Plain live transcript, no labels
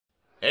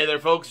Hey there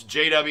folks,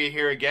 JW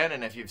here again,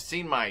 and if you've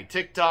seen my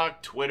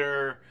TikTok,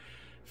 Twitter,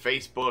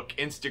 Facebook,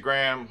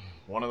 Instagram,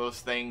 one of those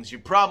things,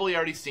 you've probably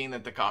already seen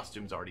that the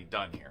costume's already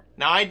done here.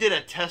 Now I did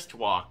a test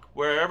walk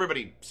where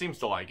everybody seems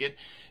to like it.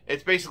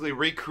 It's basically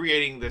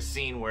recreating the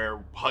scene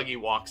where Huggy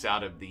walks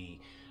out of the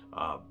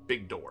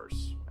big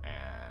doors.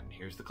 And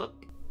here's the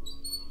clip.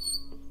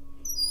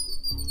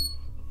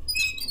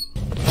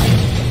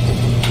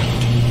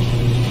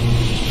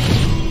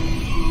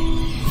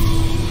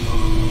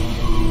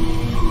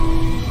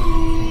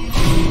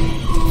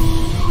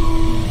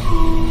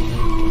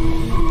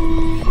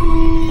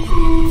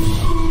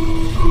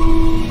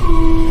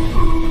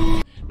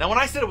 Now when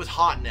I said it was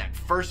hot in that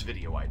first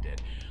video I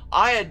did,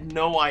 I had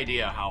no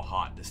idea how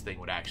hot this thing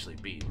would actually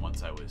be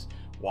once I was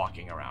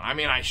walking around. I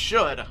mean, I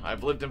should.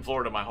 I've lived in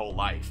Florida my whole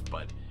life,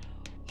 but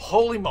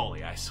holy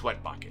moly, I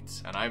sweat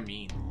buckets. And I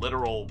mean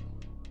literal,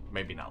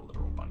 maybe not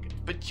literal buckets,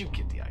 but you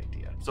get the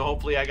idea. So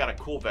hopefully I got a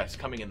cool vest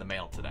coming in the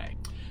mail today.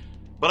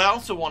 But I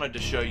also wanted to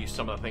show you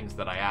some of the things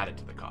that I added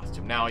to the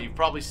costume. Now, you've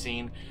probably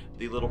seen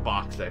the little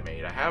box I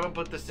made. I haven't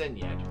put this in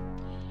yet.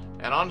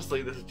 And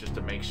honestly, this is just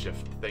a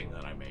makeshift thing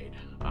that I made.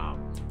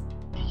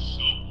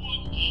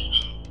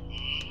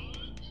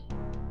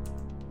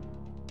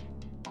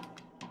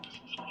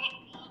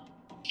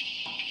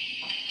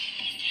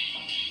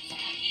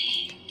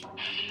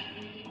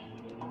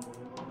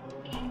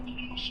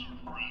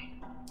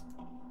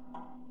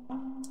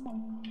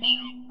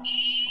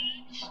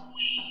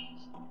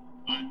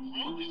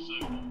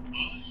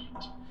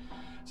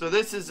 So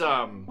this is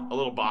a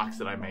little box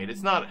that I made.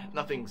 It's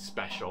nothing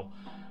special.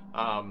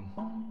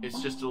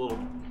 It's just a little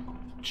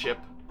chip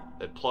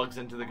that plugs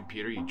into the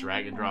computer. You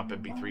drag and drop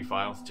MP3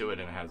 files to it,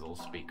 and it has a little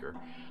speaker.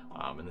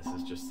 And this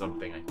is just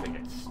something I think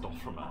I stole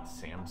from a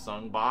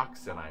Samsung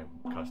box, and I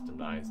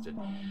customized it.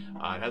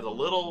 It has a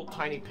little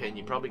tiny pin.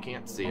 You probably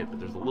can't see it, but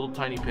there's a little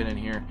tiny pin in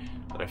here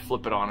that I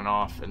flip it on and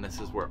off, and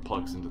this is where it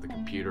plugs into the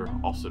computer,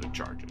 also to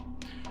charge it.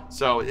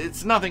 So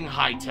it's nothing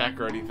high tech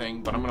or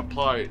anything, but I'm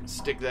gonna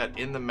stick that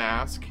in the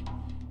mask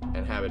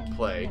and have it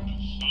play.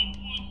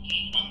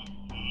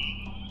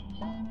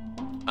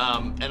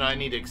 And I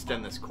need to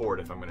extend this cord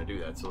if I'm going to do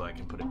that so that I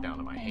can put it down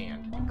to my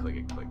hand and click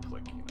it, click,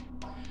 click. You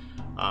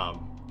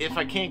know. If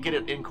I can't get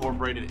it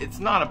incorporated, it's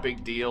not a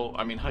big deal.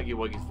 I mean, Huggy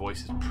Wuggy's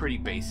voice is pretty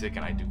basic,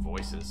 and I do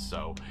voices,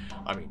 so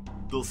I mean,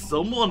 does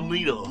someone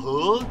need a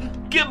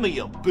hug? Give me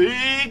a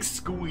big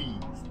squeeze.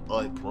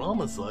 I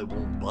promise I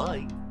won't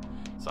bite.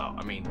 So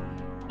I mean,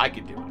 I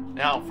could do it.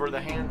 Now for the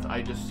hands,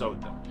 I just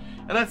sewed them.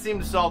 And that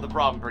seemed to solve the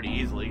problem pretty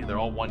easily. They're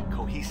all one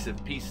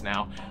cohesive piece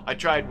now. I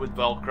tried with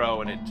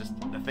Velcro,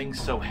 and the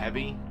thing's so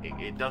heavy,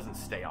 it doesn't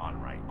stay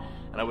on right.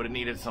 And I would have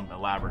needed some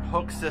elaborate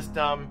hook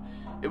system.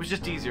 It was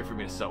just easier for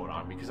me to sew it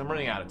on because I'm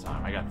running out of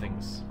time. I got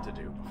things to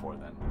do before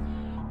then.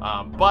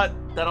 But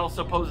that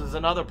also poses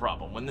another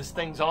problem. When this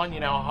thing's on, you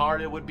know how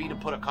hard it would be to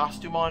put a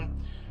costume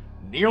on?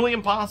 Nearly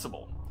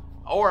impossible.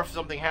 Or if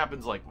something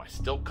happens like my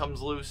stilt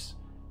comes loose,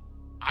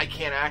 I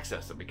can't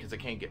access it because I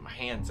can't get my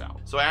hands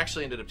out. So I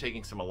actually ended up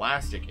taking some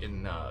elastic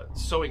and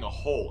sewing a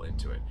hole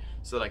into it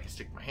so that I can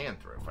stick my hand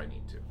through if I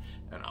need to.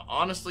 And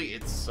honestly,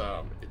 it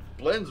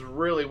blends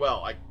really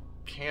well. I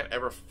can't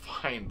ever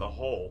find the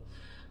hole.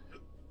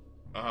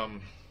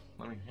 Hang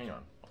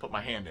on. I'll put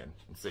my hand in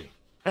and see.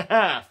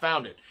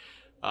 Found it.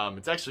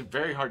 It's actually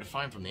very hard to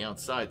find from the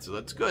outside, so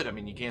that's good. I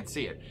mean, you can't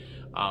see it.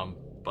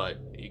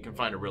 But you can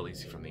find it real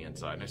easy from the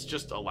inside. And it's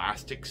just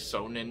elastic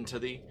sewn into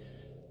the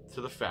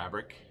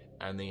fabric.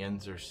 And the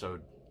ends are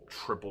sewed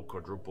triple,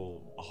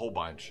 quadruple, a whole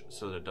bunch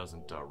so that it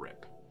doesn't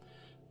rip.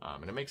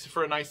 And it makes it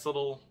for a nice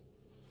little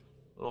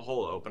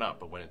hole to open up.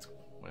 But when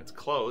it's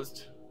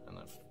closed and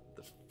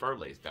the fur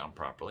lays down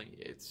properly,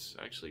 it's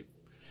actually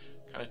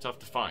kind of tough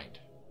to find.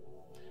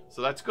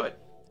 So that's good.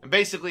 And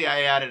basically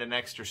I added an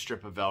extra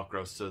strip of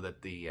Velcro so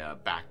that the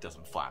back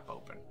doesn't flap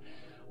open.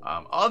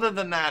 Other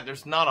than that,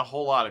 there's not a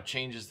whole lot of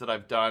changes that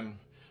I've done.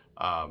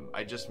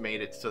 I just made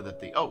it so that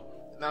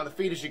now the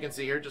feet, as you can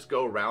see here, just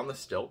go around the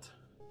stilt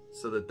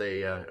so that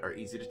they are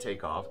easy to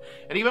take off.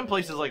 And even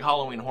places like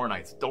Halloween Horror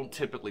Nights don't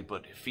typically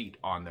put feet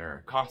on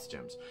their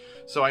costumes.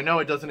 So I know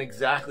it doesn't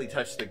exactly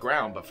touch the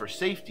ground, but for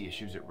safety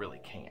issues, it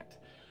really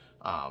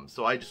can't.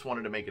 So I just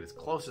wanted to make it as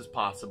close as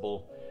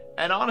possible.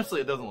 And honestly,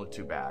 it doesn't look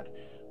too bad.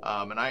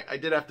 And I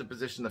did have to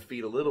position the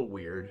feet a little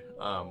weird.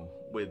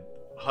 With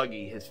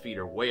Huggy, his feet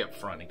are way up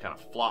front and he kind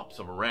of flops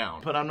them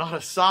around. But I'm not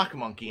a sock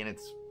monkey, and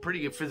it's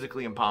pretty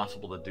physically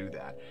impossible to do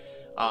that.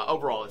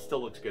 Overall, it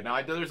still looks good.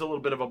 Now, there's a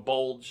little bit of a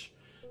bulge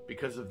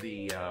because of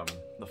the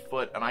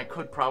foot, and I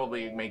could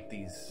probably make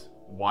these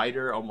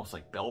wider, almost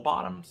like bell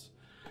bottoms.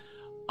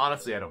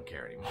 Honestly, I don't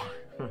care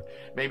anymore.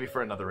 Maybe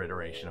for another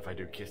iteration, if I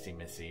do Kissy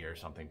Missy or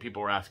something.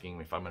 People were asking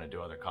me if I'm going to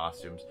do other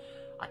costumes.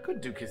 I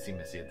could do Kissy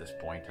Missy at this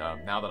point.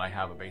 Now that I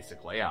have a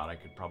basic layout, I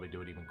could probably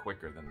do it even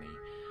quicker than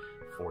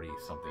the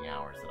 40-something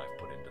hours that I've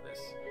put into this.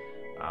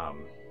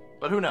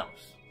 But who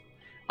knows?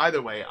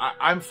 Either way,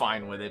 I'm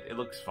fine with it. It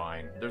looks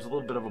fine. There's a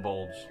little bit of a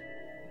bulge.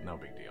 No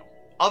big deal.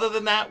 Other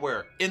than that,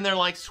 we're in there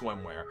like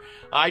swimwear.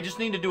 I just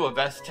need to do a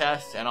vest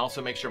test and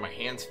also make sure my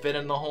hands fit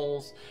in the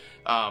holes.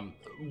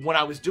 When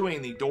I was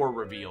doing the door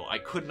reveal, I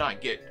could not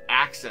get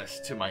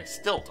access to my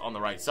stilt on the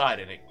right side,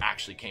 and it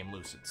actually came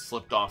loose. It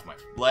slipped off my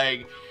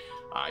leg.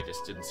 I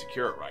just didn't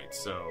secure it right,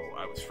 so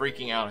I was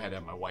freaking out. I had to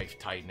have my wife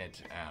tighten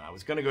it, and I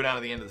was going to go down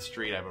to the end of the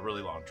street. I have a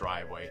really long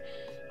driveway.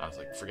 I was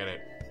like, forget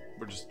it.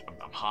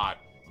 I'm hot.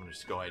 I'm going to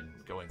just go ahead and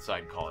go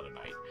inside and call it a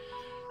night.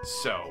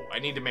 So I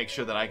need to make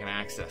sure that I can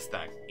access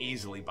that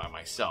easily by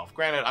myself.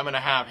 Granted, I'm going to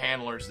have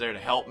handlers there to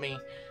help me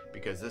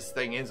because this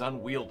thing is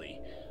unwieldy.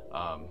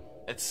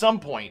 At some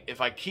point, if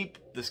I keep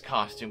this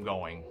costume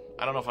going,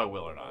 I don't know if I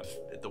will or not.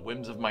 At the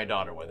whims of my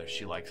daughter, whether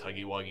she likes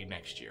Huggy Wuggy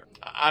next year.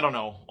 I don't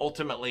know.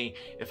 Ultimately,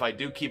 if I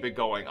do keep it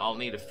going, I'll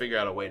need to figure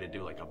out a way to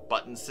do like a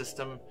button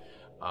system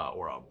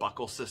or a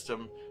buckle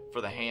system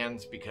for the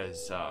hands,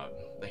 because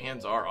the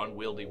hands are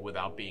unwieldy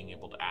without being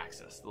able to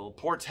access. The little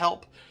ports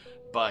help,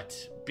 but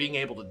being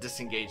able to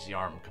disengage the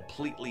arm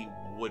completely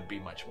would be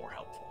much more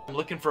helpful. I'm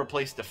looking for a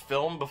place to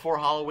film before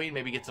Halloween,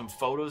 maybe get some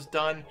photos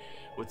done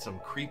with some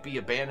creepy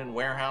abandoned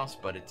warehouse,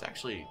 but it's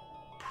actually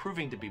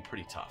proving to be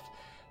pretty tough.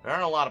 There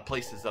aren't a lot of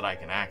places that I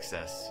can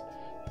access,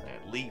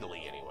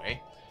 legally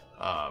anyway,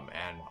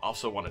 and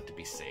also want it to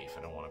be safe.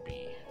 I don't want to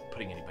be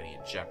putting anybody in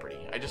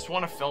jeopardy. I just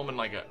want to film in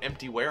like an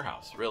empty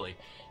warehouse, really,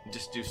 and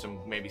just do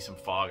maybe some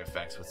fog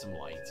effects with some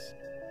lights.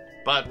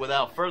 But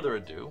without further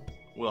ado,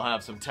 we'll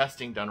have some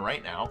testing done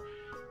right now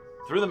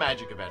through the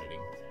magic of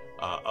editing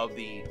of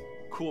the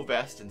cool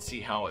vest and see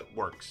how it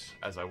works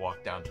as I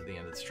walk down to the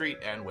end of the street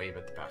and wave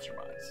at the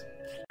passerbys.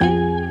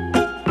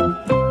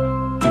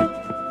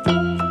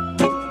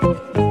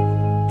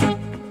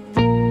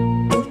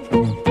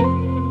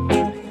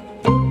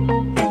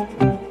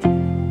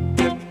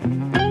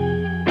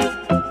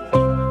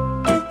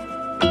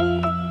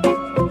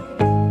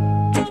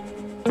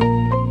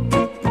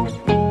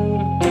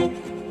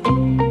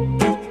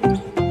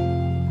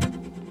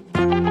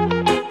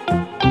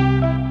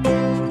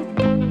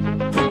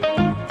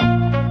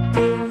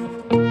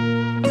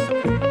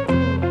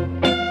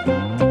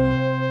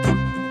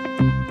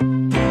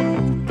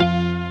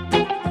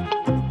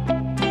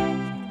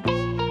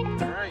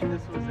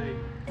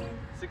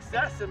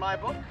 Success in my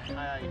book.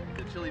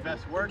 The chili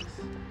vest works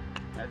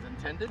as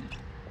intended.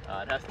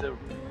 It has to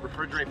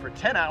refrigerate for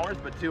 10 hours,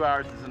 but 2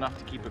 hours is enough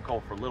to keep it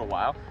cold for a little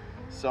while.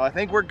 So I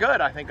think we're good.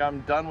 I think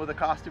I'm done with the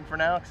costume for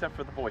now, except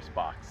for the voice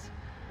box.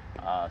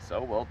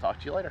 So we'll talk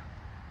to you later.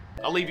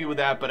 I'll leave you with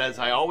that, but as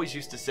I always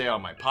used to say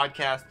on my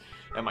podcast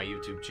and my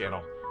YouTube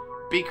channel,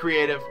 be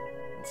creative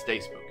and stay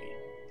spooky.